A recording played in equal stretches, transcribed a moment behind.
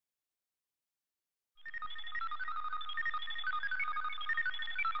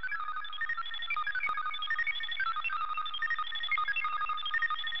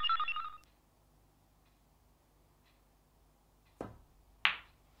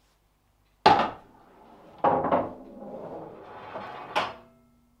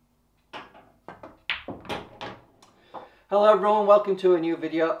Hello everyone, welcome to a new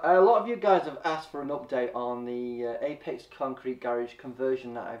video. A lot of you guys have asked for an update on the Apex Concrete Garage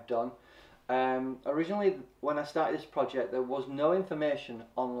conversion that I've done. Originally when I started this project there was no information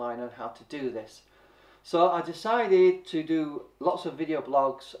online on how to do this. So I decided to do lots of video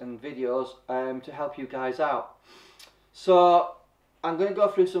blogs and videos to help you guys out. So I'm going to go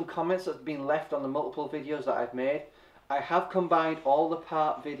through some comments that have been left on the multiple videos that I've made. I have combined all the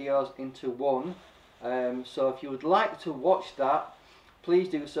part videos into one. So if you would like to watch that, please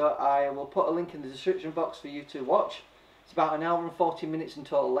do so. I will put a link in the description box for you to watch. It's about an hour and 40 minutes in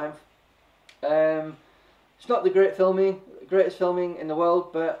total length. It's not the greatest filming in the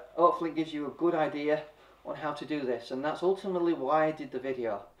world, but hopefully it gives you a good idea on how to do this, and that's ultimately why I did the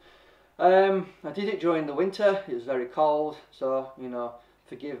video. I did it during the winter. It was very cold, so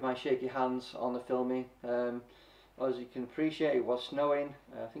forgive my shaky hands on the filming. As you can appreciate, it was snowing.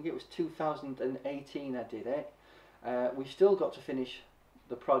 I think it was 2018 I did it. We still got to finish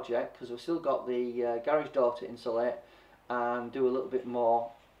the project because we've still got the garage door to insulate and do a little bit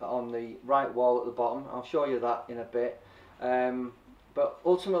more on the right wall at the bottom. I'll show you that in a bit. But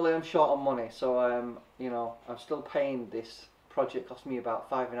ultimately I'm short on money, so I'm still paying this project. Cost me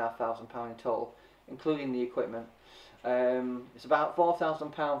about £5,500 in total, including the equipment. It's about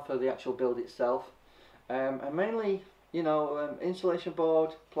 £4,000 for the actual build itself. And mainly, insulation board,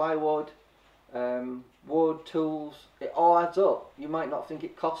 plywood, wood, tools, it all adds up. You might not think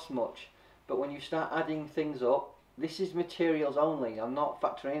it costs much, but when you start adding things up, this is materials only. I'm not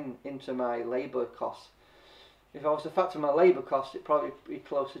factoring into my labour costs. If I was to factor my labour costs, it'd probably be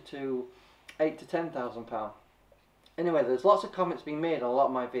closer to £8,000 to £10,000. Anyway, there's lots of comments being made on a lot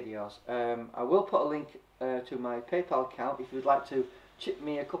of my videos. I will put a link to my PayPal account if you'd like to chip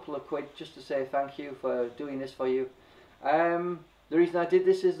me a couple of quid just to say thank you for doing this for you. The reason I did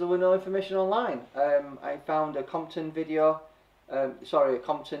this is there was no information online. I found a Compton video, a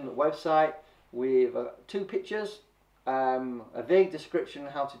Compton website with 2 pictures, a vague description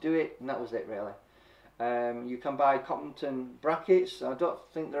on how to do it, and that was it really. You can buy Compton brackets. I don't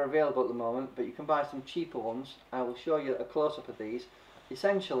think they're available at the moment, but you can buy some cheaper ones. I will show you a close-up of these.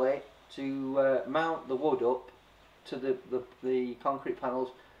 Essentially, to mount the wood up to the concrete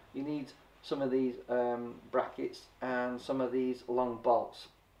panels, you need some of these brackets and some of these long bolts.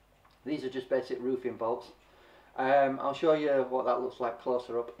 These are just basic roofing bolts. I'll show you what that looks like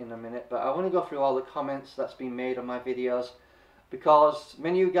closer up in a minute, but I want to go through all the comments that's been made on my videos because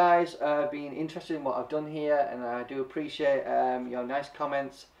many of you guys have been interested in what I've done here, and I do appreciate your nice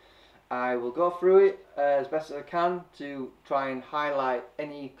comments. I will go through it as best as I can to try and highlight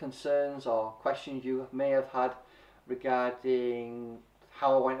any concerns or questions you may have had regarding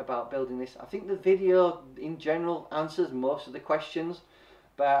how I went about building this. I think the video in general answers most of the questions,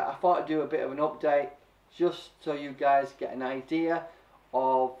 but I thought I'd do a bit of an update just so you guys get an idea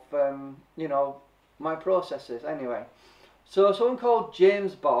of my processes. Anyway, so someone called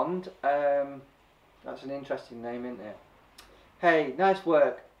James Bond, that's an interesting name, isn't it? Hey, nice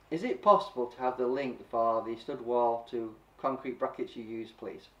work. Is it possible to have the link for the stud wall to concrete brackets you use,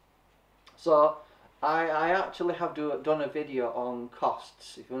 please? So I actually have done a video on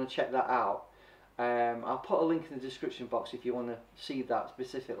costs. If you want to check that out, I'll put a link in the description box if you want to see that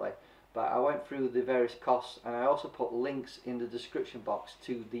specifically. But I went through the various costs, and I also put links in the description box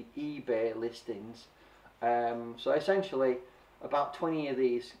to the eBay listings. So essentially, about 20 of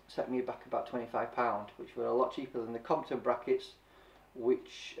these set me back about £25, which were a lot cheaper than the Compton brackets,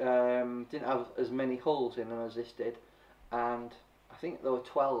 which didn't have as many holes in them as this did, and I think there were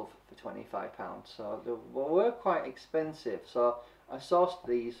 12 for £25, so they were quite expensive. So I sourced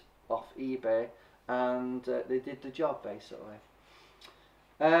these off eBay, and they did the job basically.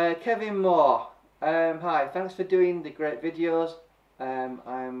 Kevin Moore, hi, thanks for doing the great videos.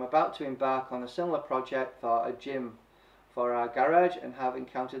 I'm about to embark on a similar project for a gym for our garage and have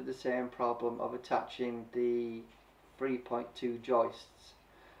encountered the same problem of attaching the 3.2 joists.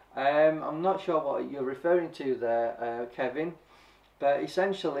 I'm not sure what you're referring to there, Kevin. But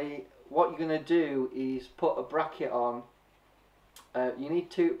essentially, what you're going to do is put a bracket on. You need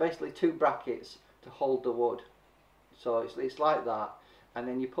basically two brackets to hold the wood. So it's like that, and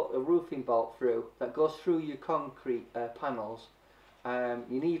then you put a roofing bolt through that goes through your concrete panels. You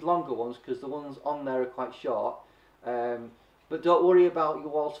need longer ones because the ones on there are quite short. But don't worry about your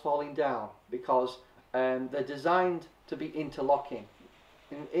walls falling down because they're designed to be interlocking.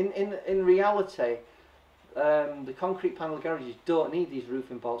 In reality, the concrete panel garages don't need these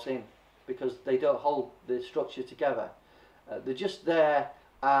roofing bolts in because they don't hold the structure together. They're just there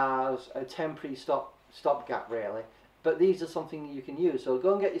as a temporary stopgap really, but these are something you can use. So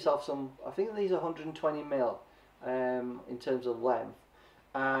go and get yourself some, I think these are 120mm in terms of length,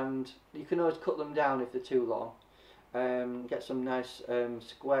 and you can always cut them down if they're too long. Get some nice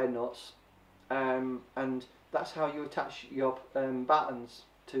square nuts, and that's how you attach your battens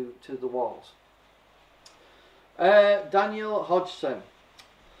to the walls. Daniel Hodgson,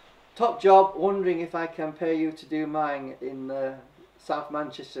 top job, wondering if I can pay you to do mine in South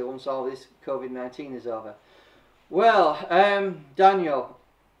Manchester once all this COVID-19 is over. Well, Daniel,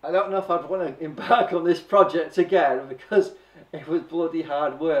 I don't know if I'd want to embark on this project again, because it was bloody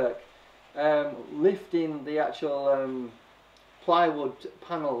hard work. Lifting the actual plywood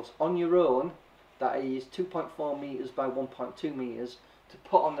panels on your own, that is 2.4 metres by 1.2 metres, to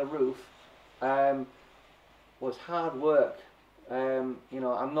put on the roof, was hard work. You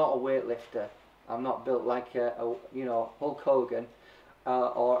know, I'm not a weightlifter. I'm not built like you know, Hulk Hogan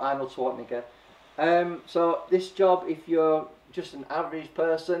or Arnold Schwarzenegger. So this job, if you're just an average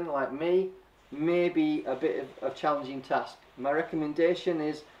person like me, may be a bit of a challenging task. My recommendation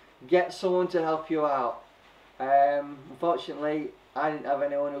is get someone to help you out. Unfortunately, I didn't have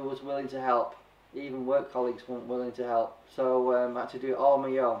anyone who was willing to help. Even work colleagues weren't willing to help, so I had to do it all on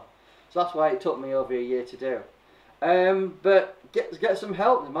my own. So that's why it took me over a year to do. But get some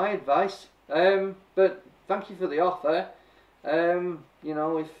help is my advice. But thank you for the offer. You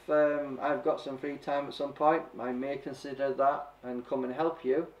know, if I've got some free time at some point, I may consider that and come and help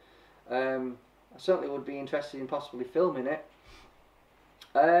you. I certainly would be interested in possibly filming it.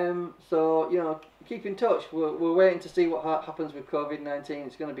 So, you know, keep in touch. We're waiting to see what happens with COVID-19.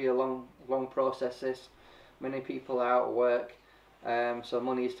 It's going to be a long process, this. Many people are out of work, so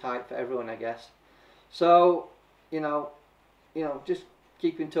money is tight for everyone, I guess. So, you know, just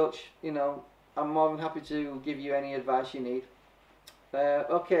keep in touch. You know, I'm more than happy to give you any advice you need.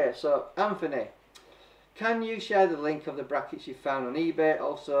 Okay, so Anthony, can you share the link of the brackets you found on eBay?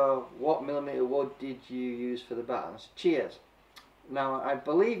 Also, what millimeter wood did you use for the battens? Cheers. Now, I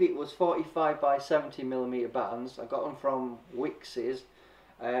believe it was 45 by 70 millimeter battens. I got them from Wickes.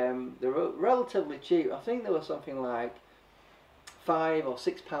 They were relatively cheap. I think they were something like £5 or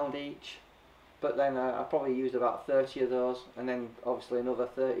 £6 each. But then I probably used about 30 of those, and then obviously another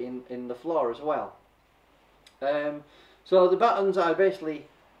 30 in the floor as well. So the battens I basically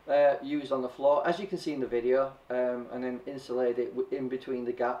used on the floor, as you can see in the video, and then insulated it in between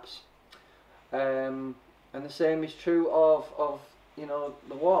the gaps. And the same is true of you know,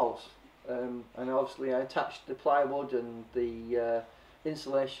 the walls. And obviously I attached the plywood and the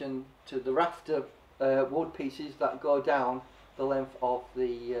insulation to the rafter wood pieces that go down the length of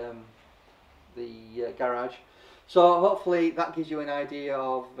the garage. So hopefully that gives you an idea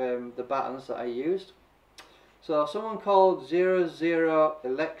of the battens that I used. So someone called 00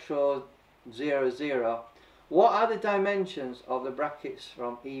 Electro 00. What are the dimensions of the brackets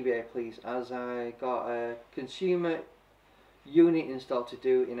from eBay, please? As I got a consumer unit installed to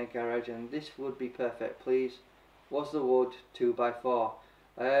do in a garage, and this would be perfect, please. Was the wood 2x4?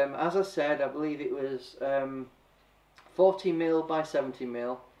 As I said, I believe it was 40mm by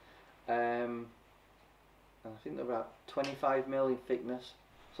 70mm. And I think they're about 25mm in thickness,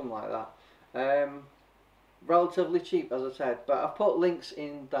 something like that. Relatively cheap, as I said, but I've put links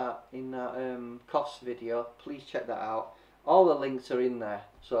in that cost video. Please check that out. All the links are in there,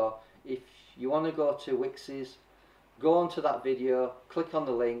 so if you want to go to Wickes, go onto that video, click on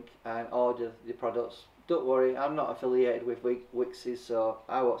the link and order the products. Don't worry, I'm not affiliated with Wickes, so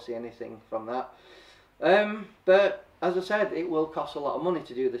I won't see anything from that. But as I said, it will cost a lot of money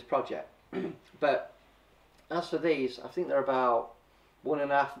to do this project. But as for these, I think they're about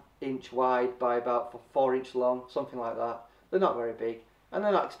 1.5 inch wide by about 4 inch long, something like that. They're not very big, and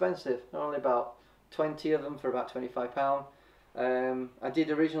they're not expensive. They're only about 20 of them for about £25. I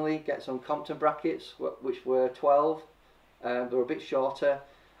did originally get some Compton brackets, which were 12. They were a bit shorter,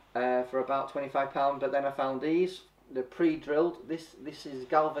 for about £25, but then I found these. They're pre-drilled. This is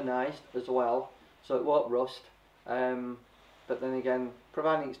galvanised as well, so it won't rust. But then again,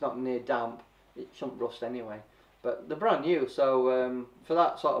 providing it's not near damp, it shouldn't rust anyway. But they're brand new, so for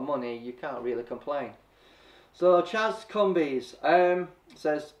that sort of money, you can't really complain. So Chaz Cumbies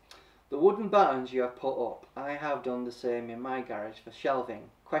says, the wooden battens you have put up, I have done the same in my garage for shelving.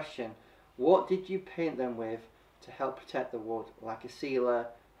 Question, what did you paint them with to help protect the wood? Like a sealer,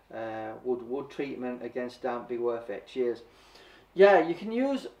 would wood treatment against damp be worth it? Cheers. Yeah, you can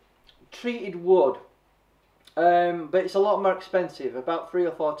use treated wood, but it's a lot more expensive, about 3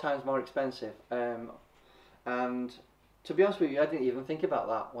 or 4 times more expensive. And to be honest with you, I didn't even think about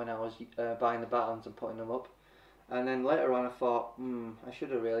that when I was buying the battens and putting them up. And then later on I thought, I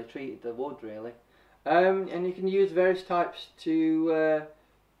should have really treated the wood, really. And you can use various types to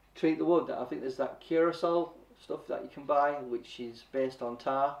treat the wood. I think there's that Curacao stuff that you can buy, which is based on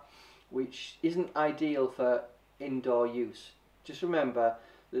tar, which isn't ideal for indoor use. Just remember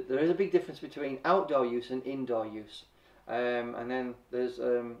that there is a big difference between outdoor use and indoor use. And then there's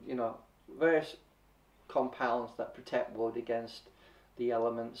you know, various compounds that protect wood against the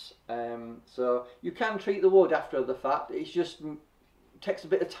elements. So you can treat the wood after the fact. It just takes a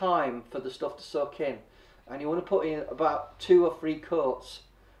bit of time for the stuff to soak in, and you want to put in about 2 or 3 coats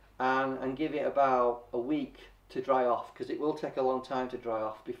and give it about a week to dry off, because it will take a long time to dry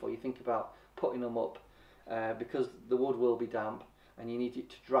off before you think about putting them up, because the wood will be damp and you need it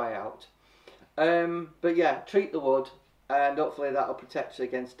to dry out. But yeah, treat the wood, and hopefully that will protect you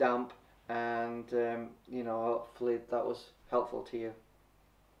against damp, and you know, hopefully that was helpful to you.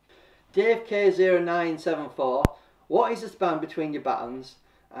 Dave K0974, what is the span between your battens?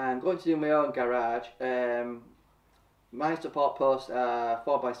 I'm going to do my own garage. My support posts are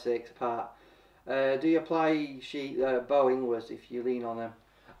 4x6 apart. Do you apply sheet bow inwards if you lean on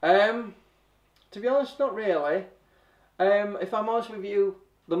them? To be honest, not really. If I'm honest with you,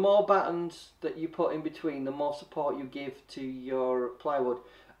 the more battens that you put in between, the more support you give to your plywood.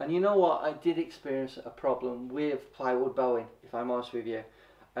 And you know what, I did experience a problem with plywood bowing, if I'm honest with you.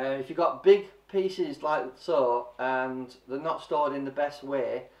 If you've got big pieces like so and they're not stored in the best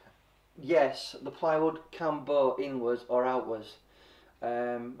way, yes, the plywood can bow inwards or outwards.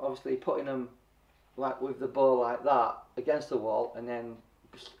 Obviously putting them like with the bow like that against the wall and then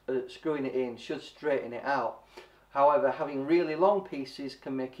screwing it in should straighten it out. However, having really long pieces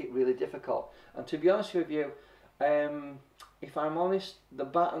can make it really difficult. And to be honest with you, if I'm honest, the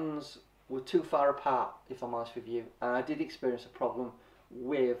battens were too far apart, if I'm honest with you, and I did experience a problem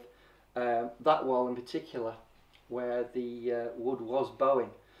with that wall in particular where the wood was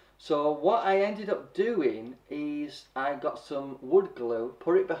bowing. So what I ended up doing is I got some wood glue,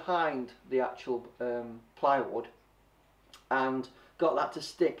 put it behind the actual plywood, and got that to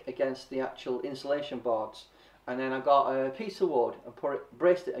stick against the actual insulation boards. And then I got a piece of wood and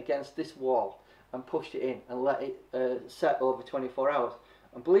braced it against this wall and pushed it in and let it set over 24 hours.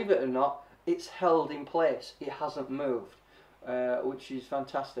 And believe it or not, it's held in place. It hasn't moved, which is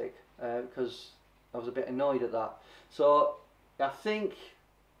fantastic, because I was a bit annoyed at that. So I think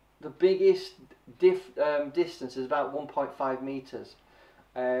the biggest distance is about 1.5 meters.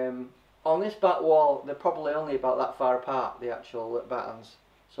 On this back wall, they're probably only about that far apart, the actual battens.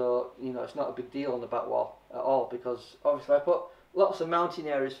 So, you know, it's not a big deal on the back wall at all, because obviously I put lots of mounting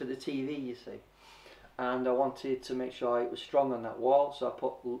areas for the TV, you see. And I wanted to make sure it was strong on that wall, so I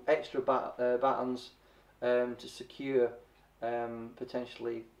put extra battens to secure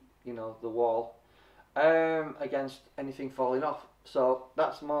potentially, you know, the wall against anything falling off. So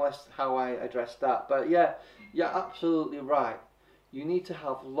that's more or less how I addressed that. But yeah, you're absolutely right. You need to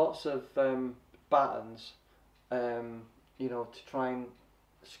have lots of battens, you know, to try and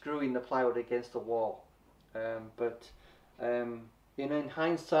screwing the plywood against the wall. But you know, in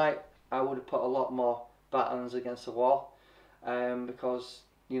hindsight, I would have put a lot more battens against the wall, because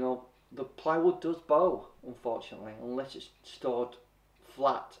you know, the plywood does bow, unfortunately, unless it's stored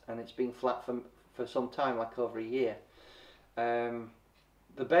flat and it's been flat for some time, like over a year.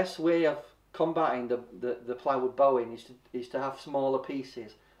 The best way of combating the plywood bowing is to have smaller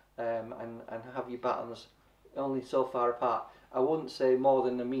pieces, and have your battens only so far apart. I wouldn't say more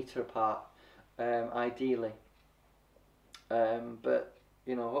than 1 meter apart, ideally. But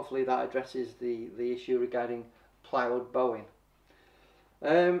you know, hopefully that addresses the issue regarding plywood bowing.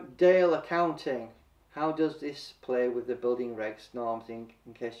 Dale Accounting, how does this play with the building regs norms in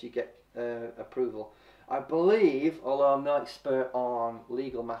case you get approval? I believe, although I'm not expert on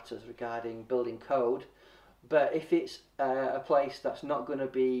legal matters regarding building code, but if it's a place that's not going to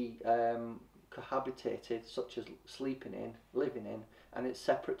be cohabitated, such as sleeping in, living in, and it's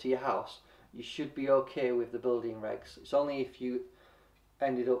separate to your house, you should be okay with the building regs. It's only if you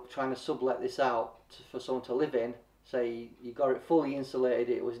ended up trying to sublet this out for someone to live in, say you got it fully insulated,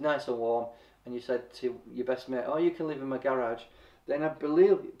 it was nice and warm, and you said to your best mate, oh, you can live in my garage, then I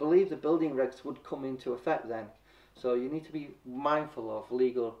believe the building regs would come into effect then. So you need to be mindful of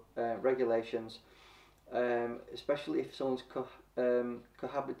legal regulations, especially if someone's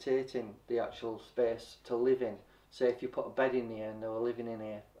cohabitating the actual space to live in. Say if you put a bed in here and they were living in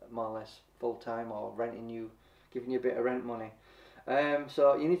here more or less full time, or renting you, giving you a bit of rent money.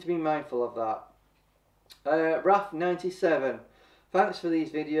 So you need to be mindful of that. Raf97, thanks for these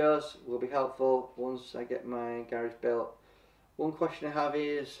videos, will be helpful once I get my garage built. One question I have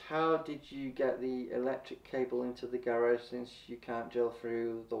is, how did you get the electric cable into the garage since you can't drill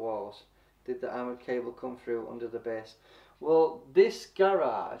through the walls? Did the armoured cable come through under the base? Well, this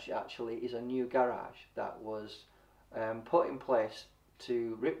garage actually is a new garage that was put in place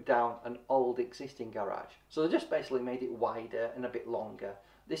to rip down an old existing garage. So they just basically made it wider and a bit longer.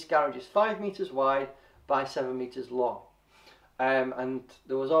 This garage is 5 metres wide by 7 metres long. And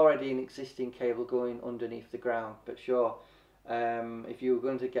there was already an existing cable going underneath the ground, but sure, if you were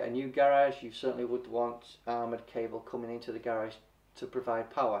going to get a new garage, you certainly would want armoured cable coming into the garage to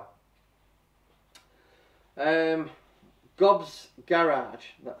provide power. Gob's Garage,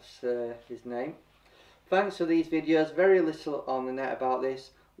 that's his name. Thanks for these videos, very little on the net about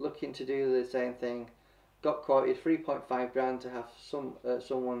this, looking to do the same thing. Got quoted 3.5 grand to have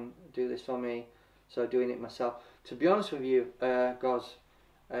someone do this for me, so doing it myself. To be honest with you, Goz,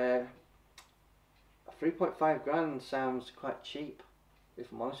 3.5 grand sounds quite cheap,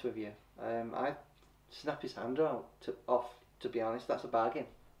 if I'm honest with you. I'd snap his hand off, to be honest. That's a bargain.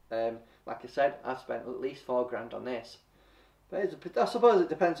 Like I said, I've spent at least 4 grand on this. But I suppose it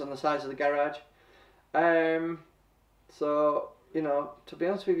depends on the size of the garage. So, you know, to be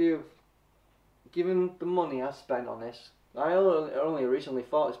honest with you, given the money I spent on this, I only originally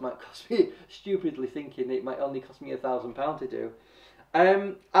thought this might cost me, stupidly thinking it might only cost me £1,000 to do.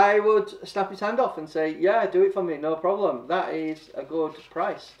 I would snap his hand off and say, yeah, do it for me, no problem. That is a good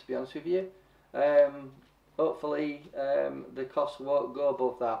price, to be honest with you. Hopefully the cost won't go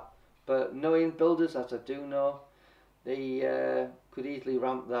above that. But knowing builders, as I do know, they could easily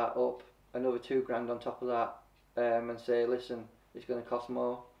ramp that up another 2 grand on top of that, and say, listen, it's going to cost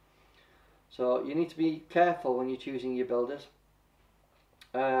more. So you need to be careful when you're choosing your builders.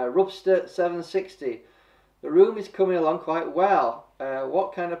 Rubster 760. The room is coming along quite well.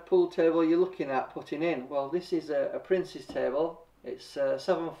 What kind of pool table are you looking at putting in? Well, this is a Prince's table. It's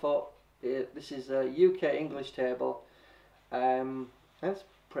 7 foot. This is a UK English table. That's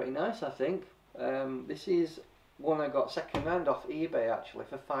pretty nice, I think. This is one I got second hand off eBay actually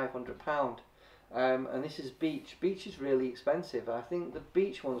for £500. And this is Beach. Beach is really expensive. I think the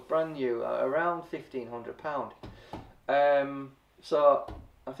Beach one's brand new, around £1,500. So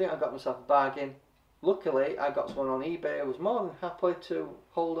I think I got myself a bargain. Luckily, I got one on eBay. I was more than happy to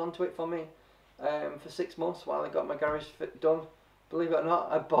hold on to it for me for 6 months while I got my garage fit done. Believe it or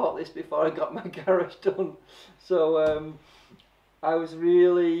not, I bought this before I got my garage done. So I was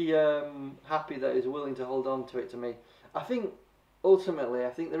really happy that he was willing to hold on to it to me. I think ultimately, I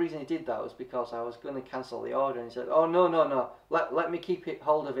think the reason he did that was because I was going to cancel the order, and he said, oh no, let me keep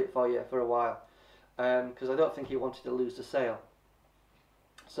hold of it for you for a while, because I don't think he wanted to lose the sale.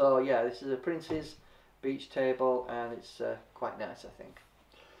 So yeah, this is a Prince's Beach table, and it's quite nice, I think.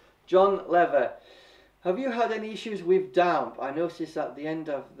 John Lever, have you had any issues with damp? I noticed at the end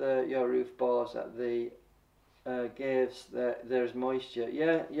of your roof boards at the gaves there's moisture.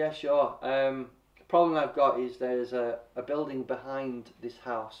 Yeah, sure. Problem I've got is there's a building behind this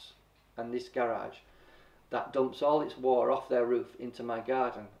house and this garage that dumps all its water off their roof into my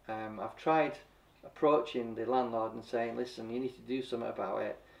garden. I've tried approaching the landlord and saying, listen, you need to do something about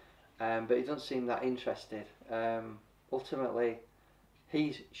it, but he doesn't seem that interested. Ultimately,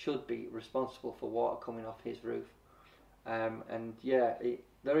 he should be responsible for water coming off his roof, and yeah,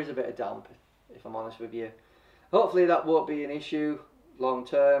 there is a bit of damp, if I'm honest with you. Hopefully that won't be an issue long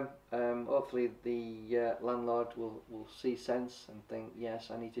term. Hopefully the landlord will see sense and think,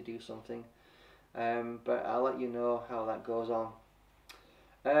 yes, I need to do something. But I'll let you know how that goes on.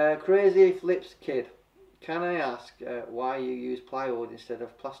 Crazy Flips Kid, can I ask why you use plywood instead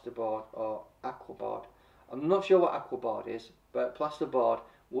of plasterboard or aquaboard? I'm not sure what aquaboard is, but plasterboard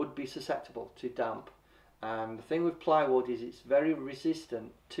would be susceptible to damp. And the thing with plywood is it's very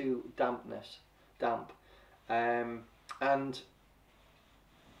resistant to damp. And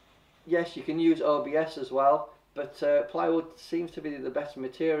yes, you can use OBS as well, but plywood seems to be the best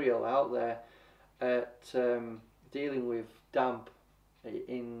material out there at dealing with damp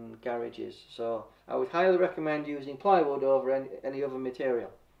in garages. So I would highly recommend using plywood over any other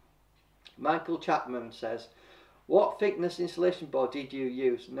material. Michael Chapman says, what thickness insulation board did you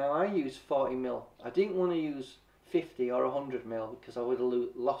use? Now I used 40mm. I didn't want to use 50 or 100mm because I would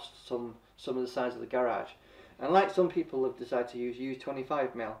have lost some of the size of the garage. And like some people have decided to use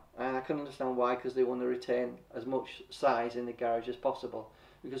 25mm, and I can understand why, because they want to retain as much size in the garage as possible.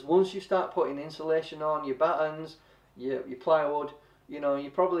 Because once you start putting insulation on, your battens, your plywood, you know,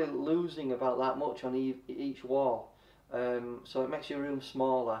 you're probably losing about that much on each wall. So it makes your room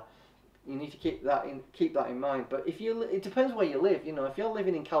smaller. You need to keep that in mind. But it depends where you live. You know, if you're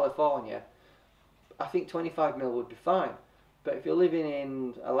living in California, I think 25mm would be fine. But if you're living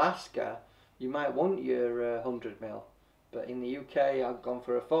in Alaska, you might want your 100mm, but in the UK I've gone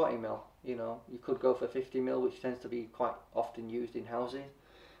for a 40mm. You know, you could go for 50mm, which tends to be quite often used in houses.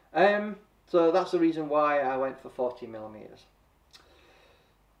 So that's the reason why I went for 40mm.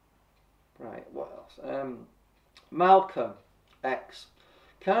 Right, what else? Malcolm X.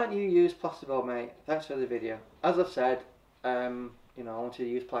 Can't you use plasterboard, mate? Thanks for the video. As I've said, you know, I wanted to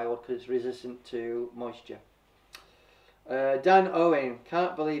use plywood because it's resistant to moisture. Dan Owen.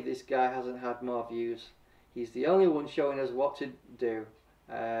 Can't believe this guy hasn't had more views. He's the only one showing us what to do.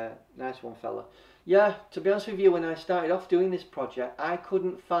 Nice one, fella. Yeah, to be honest with you, when I started off doing this project, I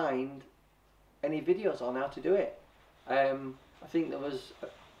couldn't find any videos on how to do it. I think there was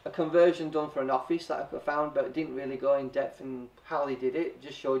a conversion done for an office that I found, but it didn't really go in depth in how they did it. It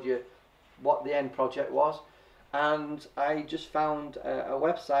just showed you what the end project was. And I just found a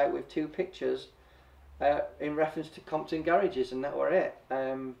website with 2 pictures in reference to Compton garages, and that were it.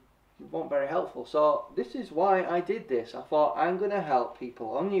 It wasn't very helpful. So this is why I did this. I thought, I'm going to help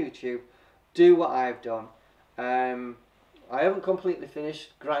people on YouTube do what I've done. I haven't completely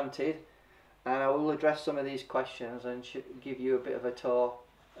finished, granted, and I will address some of these questions and give you a bit of a tour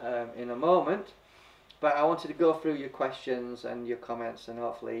in a moment. But I wanted to go through your questions and your comments, and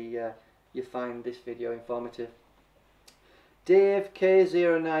hopefully you find this video informative. Dave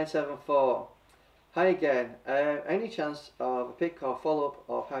K0974. Hi again. Any chance of a pic or follow-up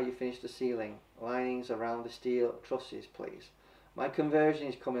of how you finished the ceiling linings around the steel trusses, please? My conversion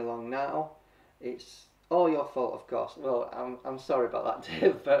is coming along now. It's all your fault, of course. Well, I'm sorry about that,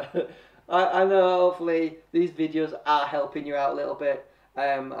 Dave, but I know hopefully these videos are helping you out a little bit.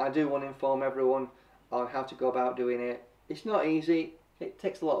 I do want to inform everyone on how to go about doing it. It's not easy. It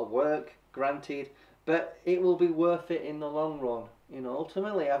takes a lot of work, granted, but it will be worth it in the long run. You know,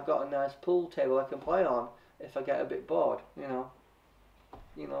 ultimately I've got a nice pool table I can play on if I get a bit bored, you know,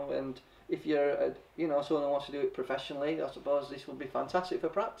 and if you're, you know, someone who wants to do it professionally, I suppose this would be fantastic for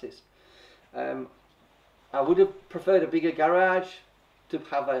practice. I would have preferred a bigger garage to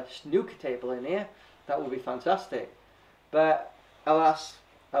have a snooker table in here. That would be fantastic. But alas,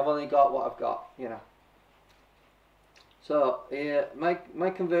 I've only got what I've got, you know. So, my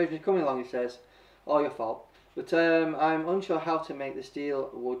conversion is coming along, he says. All your fault. But I'm unsure how to make the steel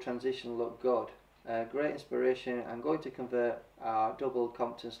wood transition look good. Great inspiration. I'm going to convert our double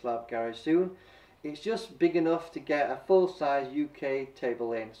Compton slab garage soon. It's just big enough to get a full-size UK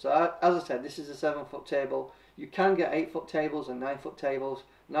table in. So as I said, this is a 7-foot table. You can get 8-foot tables and 9-foot tables.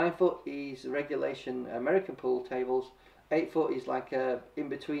 9-foot is regulation American pool tables. 8-foot is like a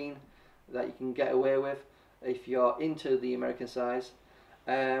in-between that you can get away with if you're into the American size.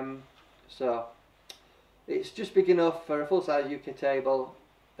 So it's just big enough for a full-size UK table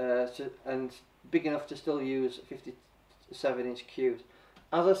and big enough to still use 57-inch cubes.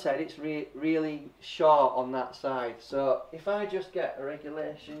 As I said, it's really short on that side. So if I just get a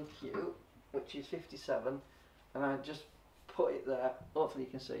regulation cube, which is 57, and I just put it there, hopefully you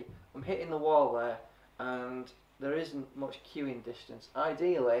can see, I'm hitting the wall there, and there isn't much queuing distance.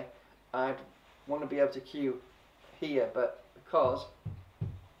 Ideally, I'd want to be able to queue here, but because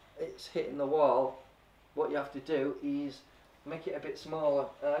it's hitting the wall, what you have to do is make it a bit smaller.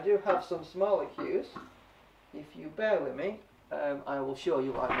 And I do have some smaller queues. If you bear with me, I will show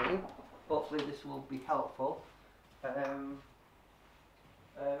you what I mean. Hopefully this will be helpful. I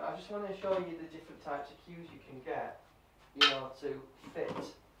just want to show you the different types of queues you can get, you know, to fit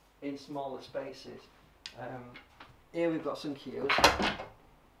in smaller spaces. Here we've got some queues.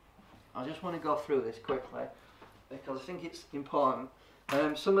 I just want to go through this quickly because I think it's important.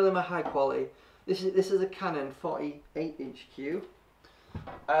 Some of them are high quality. This is a Canon 48-inch cube,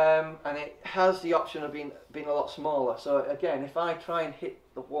 and it has the option of being a lot smaller. So again, if I try and hit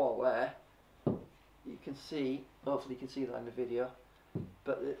the wall there, you can see, hopefully you can see that in the video,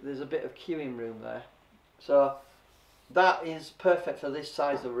 but there's a bit of queuing room there. So that is perfect for this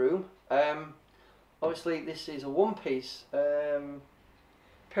size of room. Obviously this is a one-piece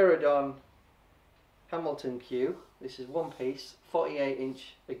Peridon Hamilton cube. This is one piece,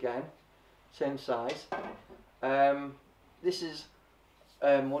 48-inch again, same size. This is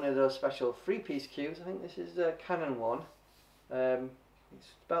one of those special 3-piece cubes. I think this is a Canon one.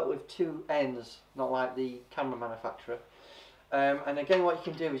 It's built with 2 ends, not like the camera manufacturer. And again, what you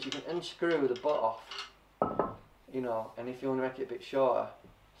can do is you can unscrew the butt off, you know, and if you want to make it a bit shorter.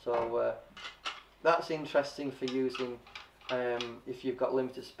 So that's interesting for using if you've got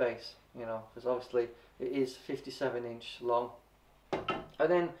limited space, you know, because obviously it is 57-inch long. And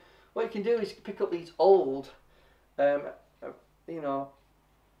then what you can do is pick up these old, you know,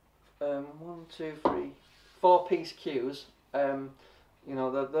 1, 2, 3, 4-piece cues. You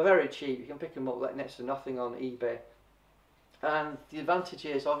know, they're very cheap. You can pick them up like next to nothing on eBay. And the advantage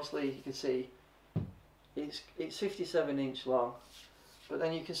is, obviously, you can see it's 57" long, but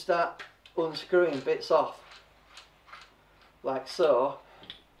then you can start unscrewing bits off like so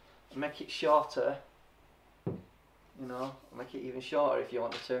and make it shorter, you know, make it even shorter if you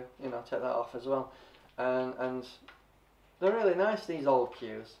wanted to, you know, take that off as well. And they're really nice, these old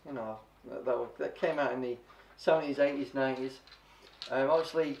cues, you know, that came out in the 70s, 80s, 90s.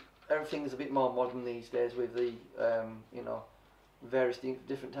 Obviously everything's a bit more modern these days with the you know, various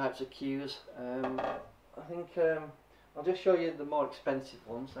different types of cues. I think I'll just show you the more expensive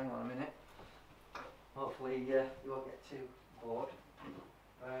ones. Hang on a minute. Hopefully you won't get too bored.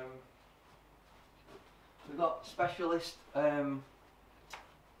 We've got specialist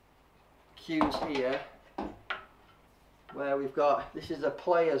cues here, where we've got, this is a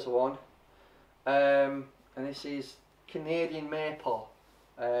player's one, and this is Canadian maple,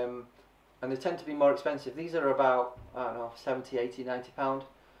 and they tend to be more expensive. These are about, I don't know, 70, 80, 90 pound.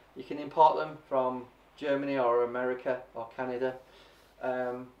 You can import them from Germany or America or Canada,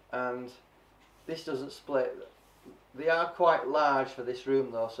 and this doesn't split. They are quite large for this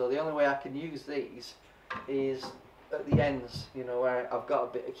room though, so the only way I can use these is at the ends, you know, where I've got a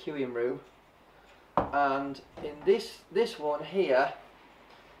bit of queuing room. And in this one here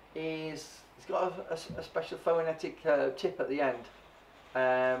it's got a special phonetic tip at the end,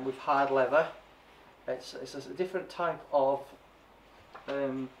 with hard leather. It's a different type of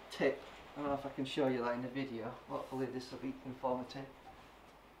tip. I don't know if I can show you that in the video. Hopefully this will be informative.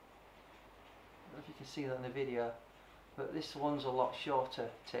 I don't know if you can see that in the video, but this one's a lot shorter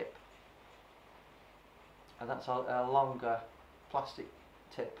tip, and that's a longer plastic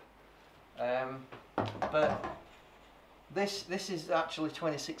tip. But this is actually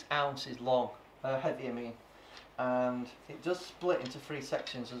 26 ounces long, heavy I mean, and it does split into 3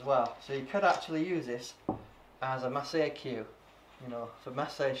 sections as well. So you could actually use this as a massage cue, you know, for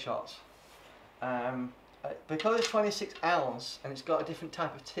massage shots. Because it's 26 ounce and it's got a different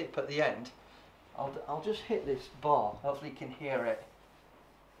type of tip at the end, I'll just hit this ball. Hopefully you can hear it.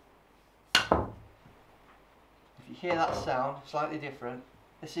 If you hear that sound, slightly different.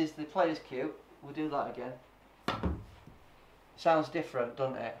 This is the player's cue. We'll do that again. Sounds different,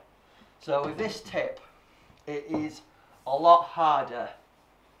 doesn't it? So with this tip, it is a lot harder,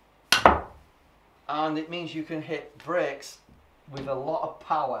 and it means you can hit breaks with a lot of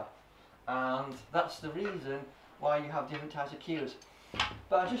power, and that's the reason why you have different types of cues.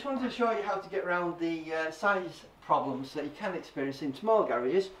 But I just wanted to show you how to get around the size problems that you can experience in small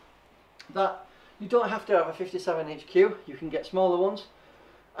garages. That you don't have to have a 57" cue, you can get smaller ones.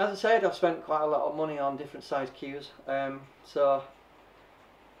 As I said, I've spent quite a lot of money on different size cues, so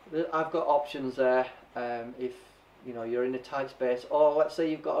I've got options there. If you know you're in a tight space, or let's say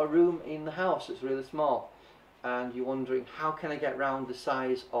you've got a room in the house that's really small and you're wondering, how can I get around the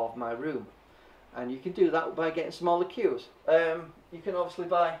size of my room? And you can do that by getting smaller cues. You can obviously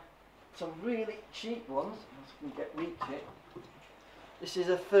buy some really cheap ones, if you can reach it. This is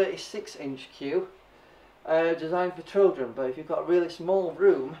a 36" cue, designed for children, but if you've got a really small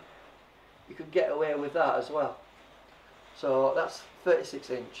room you could get away with that as well. So that's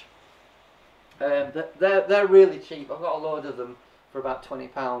 36". They're really cheap. I've got a load of them for about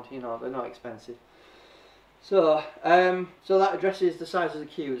 £20, you know, they're not expensive. So so that addresses the size of the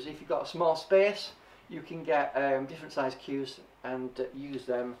cues. If you've got a small space, you can get different size cues and use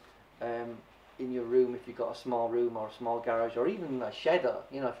them in your room if you've got a small room or a small garage, or even a shed.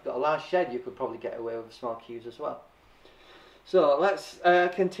 You know, if you've got a large shed, you could probably get away with small cues as well. So let's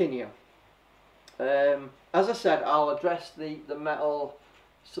continue. As I said, I'll address the metal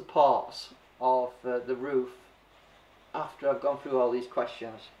supports of the roof after I've gone through all these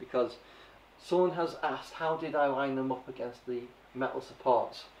questions, because someone has asked, how did I line them up against the metal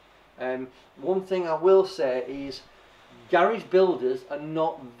supports? One thing I will say is garage builders are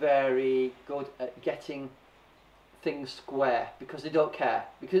not very good at getting things square, because they don't care,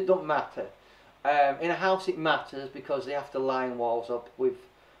 because it don't matter. In a house it matters because they have to line walls up with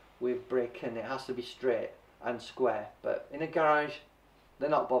brick, and it has to be straight and square, but in a garage they're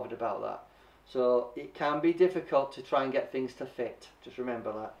not bothered about that. So it can be difficult to try and get things to fit, just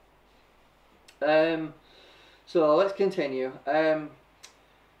remember that. So let's continue.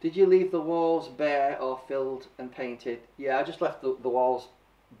 Did you leave the walls bare or filled and painted? Yeah, I just left the walls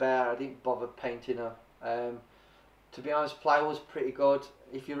bare. I didn't bother painting them. To be honest, plywood's pretty good.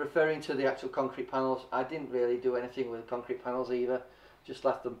 If you're referring to the actual concrete panels, I didn't really do anything with the concrete panels either. Just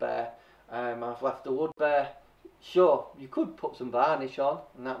left them bare. I've left the wood bare. Sure, you could put some varnish on,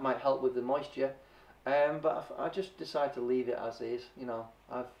 and that might help with the moisture. But I just decided to leave it as is. You know,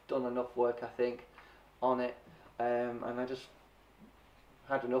 I've done enough work, I think, on it. and I just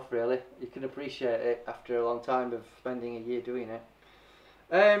had enough really. You can appreciate it after a long time of spending a year doing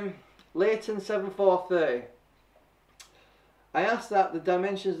it. Leighton 7430. I asked that the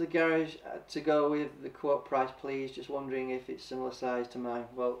dimensions of the garage to go with the quote price please, just wondering if it's similar size to mine.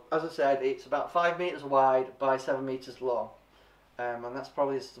 Well, as I said, it's about 5 metres wide by 7 metres long, and that's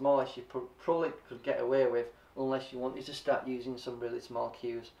probably the smallest you probably could get away with unless you wanted to start using some really small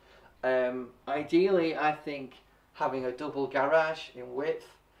queues. Ideally, I think having a double garage in width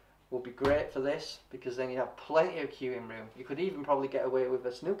would be great for this, because then you have plenty of queuing room. You could even probably get away with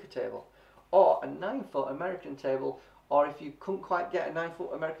a snooker table or a 9-foot American table. Or if you couldn't quite get a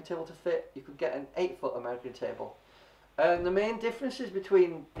 9-foot American table to fit, you could get an 8-foot American table. And the main differences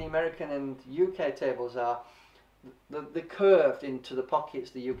between the American and UK tables are they're curved into the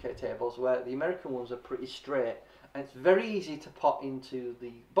pockets, the UK tables, where the American ones are pretty straight. And it's very easy to pop into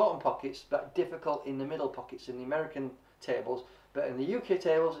the bottom pockets, but difficult in the middle pockets in the American tables. But in the UK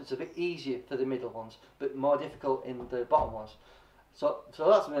tables, it's a bit easier for the middle ones, but more difficult in the bottom ones. So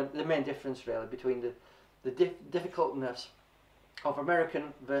that's the main difference really between the difficultness of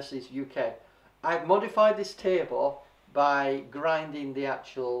American versus UK. I've modified this table by grinding the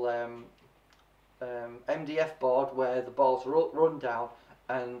actual MDF board where the balls run down,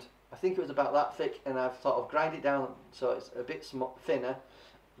 and I think it was about that thick, and I've sort of grinded it down so it's a bit thinner.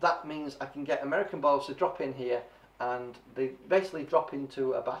 That means I can get American balls to drop in here, and they basically drop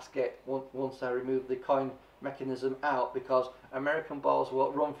into a basket once I remove the coin mechanism out, because American balls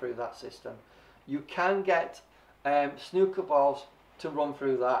won't run through that system. You can get snooker balls to run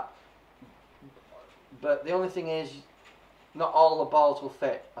through that, but the only thing is not all the balls will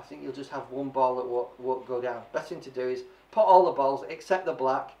fit. I think you'll just have one ball that won't go down. Best thing to do is put all the balls except the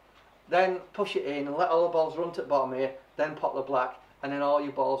black, then push it in and let all the balls run to the bottom here, then pop the black, and then all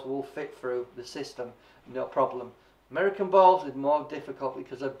your balls will fit through the system, no problem. American balls is more difficult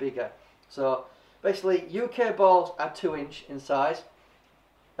because they're bigger. So basically UK balls are 2-inch in size.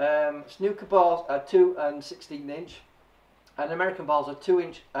 Snooker balls are 2 and 16 inch, and American balls are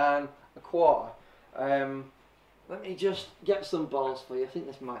 2-inch and 1/4. Let me just get some balls for you. I think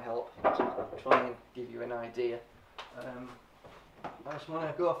this might help to try and give you an idea. I just want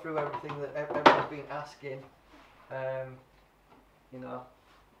to go through everything that everyone's been asking. You know,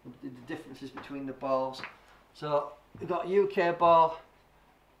 the differences between the balls. So we've got UK ball,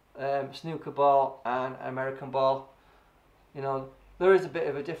 snooker ball, and American ball. You know, there is a bit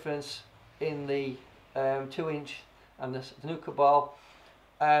of a difference in the 2-inch and the snooker ball,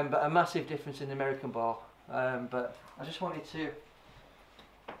 but a massive difference in the American ball. But I just wanted to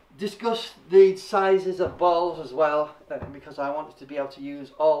discuss the sizes of balls as well, because I wanted to be able to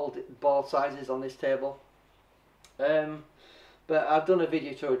use all the ball sizes on this table. But I've done a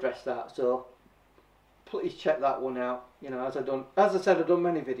video to address that, so please check that one out. You know, as I said, I've done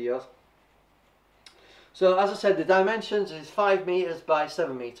many videos. So as I said, the dimensions is 5 meters by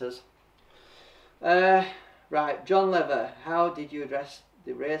 7 meters. Right, John Lever, how did you address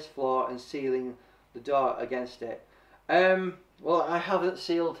the raised floor and sealing the door against it? Well, I haven't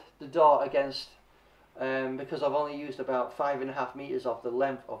sealed the door against, because I've only used about 5.5 meters of the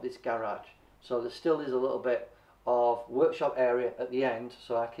length of this garage. So there still is a little bit of workshop area at the end,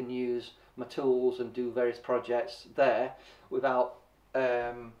 so I can use my tools and do various projects there without,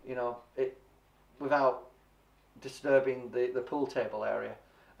 you know, without disturbing the pool table area.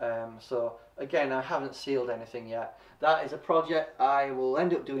 So again, I haven't sealed anything yet. That is a project I will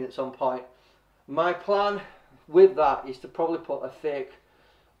end up doing at some point. My plan with that is to probably put a fake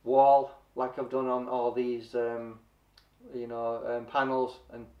wall like I've done on all these you know, panels,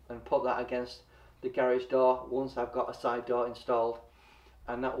 and put that against the garage door once I've got a side door installed,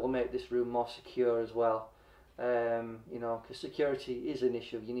 and that will make this room more secure as well. You know, because security is an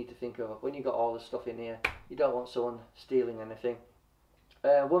issue you need to think of when you've got all the stuff in here. You don't want someone stealing anything.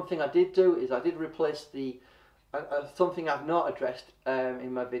 One thing I did do is I did replace the something I've not addressed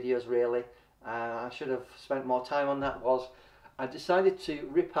in my videos really. I should have spent more time on that. Was I decided to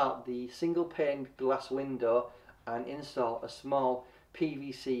rip out the single pane glass window and install a small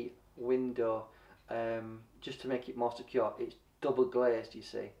PVC window, just to make it more secure. It's double glazed, you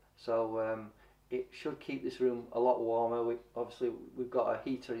see, so it should keep this room a lot warmer. Obviously we've got a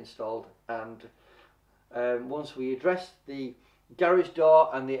heater installed, and once we address the garage door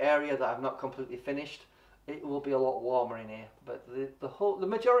and the area that I've not completely finished, it will be a lot warmer in here. But the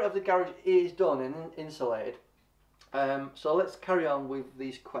majority of the garage is done and insulated. So let's carry on with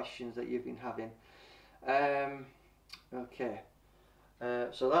these questions that you've been having. Okay,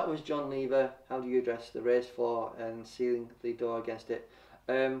 so that was John Lever. How do you address the raised floor and sealing the door against it?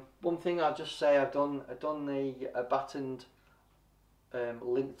 One thing I'll just say, I've done the battened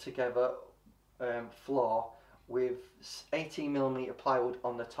linked together floor with 18mm plywood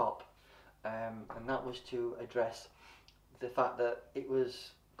on the top, and that was to address the fact that it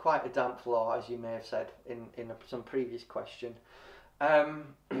was quite a damp floor, as you may have said in some previous question.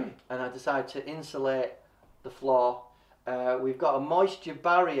 And I decided to insulate the floor. We've got a moisture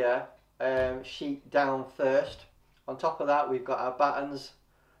barrier sheet down first. On top of that, we've got our battens,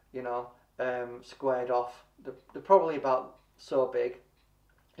 you know, squared off. They're probably about so big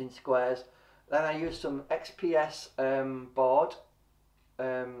in squares. Then I used some XPS board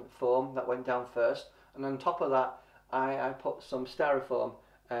foam that went down first, and on top of that I put some styrofoam,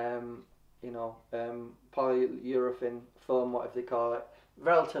 you know, polyurethane foam, whatever they call it,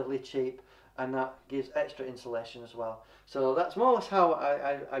 relatively cheap, and that gives extra insulation as well. So that's more or less how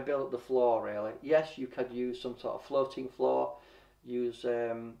I built the floor really. Yes, you could use some sort of floating floor, use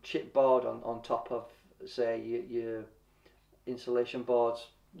chipboard on top of, say, your insulation boards.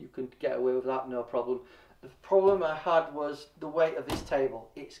 You could get away with that, no problem. The problem I had was the weight of this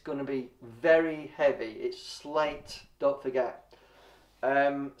table. It's going to be very heavy. It's slate, don't forget.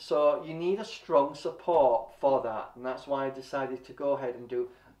 So you need a strong support for that, and that's why I decided to go ahead and do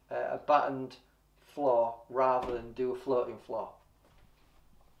a battened floor rather than do a floating floor.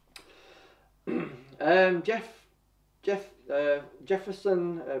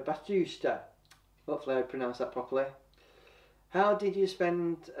 Jefferson Batista, hopefully I pronounced that properly. How did you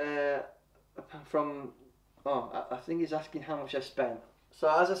spend I think he's asking how much I spent. So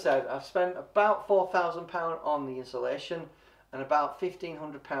as I said, I've spent about £4,000 on the insulation and about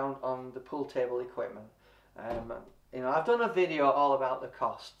 £1,500 on the pool table equipment. You know, I've done a video all about the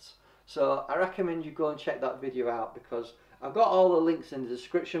costs, so I recommend you go and check that video out, because I've got all the links in the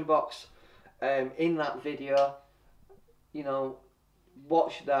description box in that video. You know,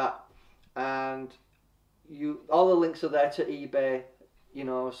 watch that, and all the links are there to eBay. You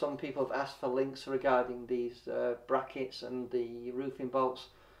know, some people have asked for links regarding these brackets and the roofing bolts.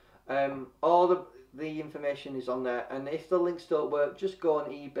 All the information is on there, and if the links don't work, just go on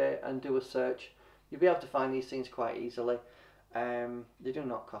eBay and do a search. You'll be able to find these things quite easily. They do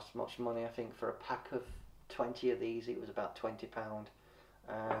not cost much money. I think for a pack of 20 of these it was about £20,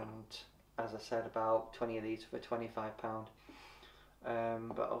 and as I said, about 20 of these for £25.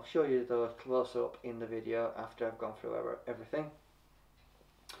 But I'll show you those close up in the video after I've gone through everything.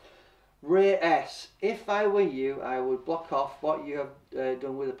 Ray S. If I were you, I would block off what you have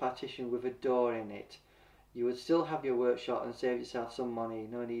done with a partition with a door in it. You would still have your workshop and save yourself some money.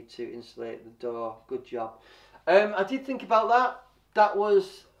 No need to insulate the door. Good job. I did think about that. That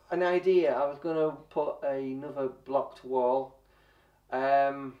was an idea. I was going to put another blocked wall.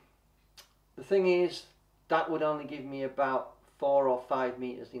 The thing is, that would only give me about 4 or 5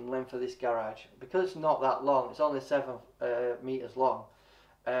 meters in length of this garage. Because it's not that long, it's only 7 meters long.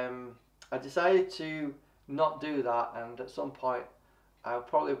 I decided to not do that, and at some point I'll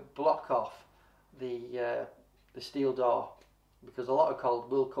probably block off the steel door, because a lot of cold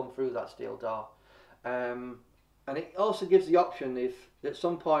will come through that steel door. And it also gives the option, if at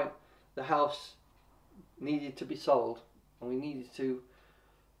some point the house needed to be sold and we needed to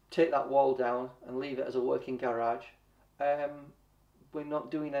take that wall down and leave it as a working garage, we're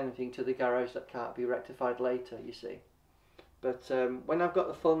not doing anything to the garage that can't be rectified later, you see. But when I've got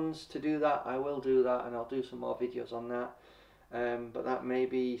the funds to do that, I will do that, and I'll do some more videos on that. But that may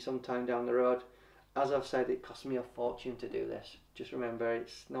be sometime down the road. As I've said, it cost me a fortune to do this. Just remember,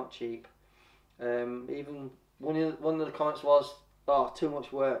 it's not cheap. Even one of the comments was, "Oh, too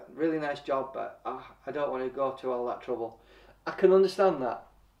much work. Really nice job, but I don't want to go to all that trouble." I can understand that.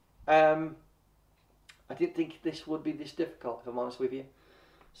 I didn't think this would be this difficult, if I'm honest with you.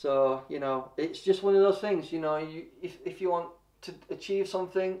 So, you know, it's just one of those things, you know, if you want to achieve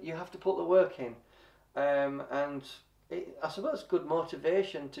something, you have to put the work in. And I suppose good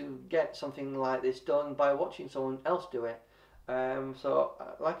motivation to get something like this done by watching someone else do it. So,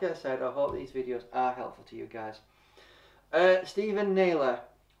 like I said, I hope these videos are helpful to you guys. Stephen Naylor,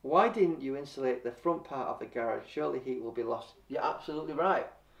 why didn't you insulate the front part of the garage? Surely heat will be lost. You're absolutely right,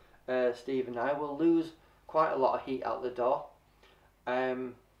 Stephen. I will lose quite a lot of heat out the door.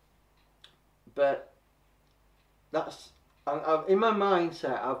 But that's in my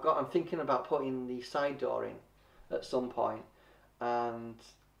mindset. I'm thinking about putting the side door in at some point, and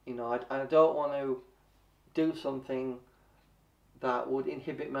you know, I don't want to do something that would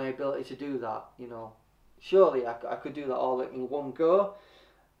inhibit my ability to do that. You know, surely I could do that all in one go,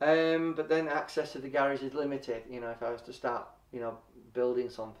 but then access to the garage is limited. You know, if I was to start, you know, building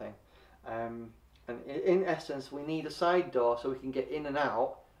something. And And in essence, we need a side door so we can get in and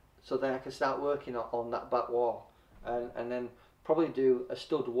out, so then I can start working on that back wall, and then probably do a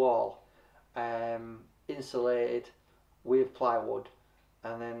stud wall, insulated with plywood,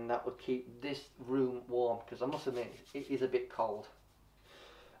 and then that would keep this room warm, because I must admit it is a bit cold.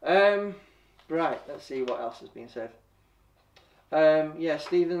 Right, let's see what else has been said. Yeah,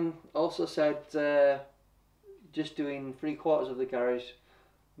 Stephen also said just doing 3/4 of the garage,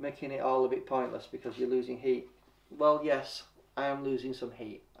 making it all a bit pointless because you're losing heat. Well, yes, I am losing some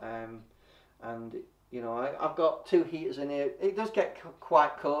heat, and you know, I've got 2 heaters in here. It does get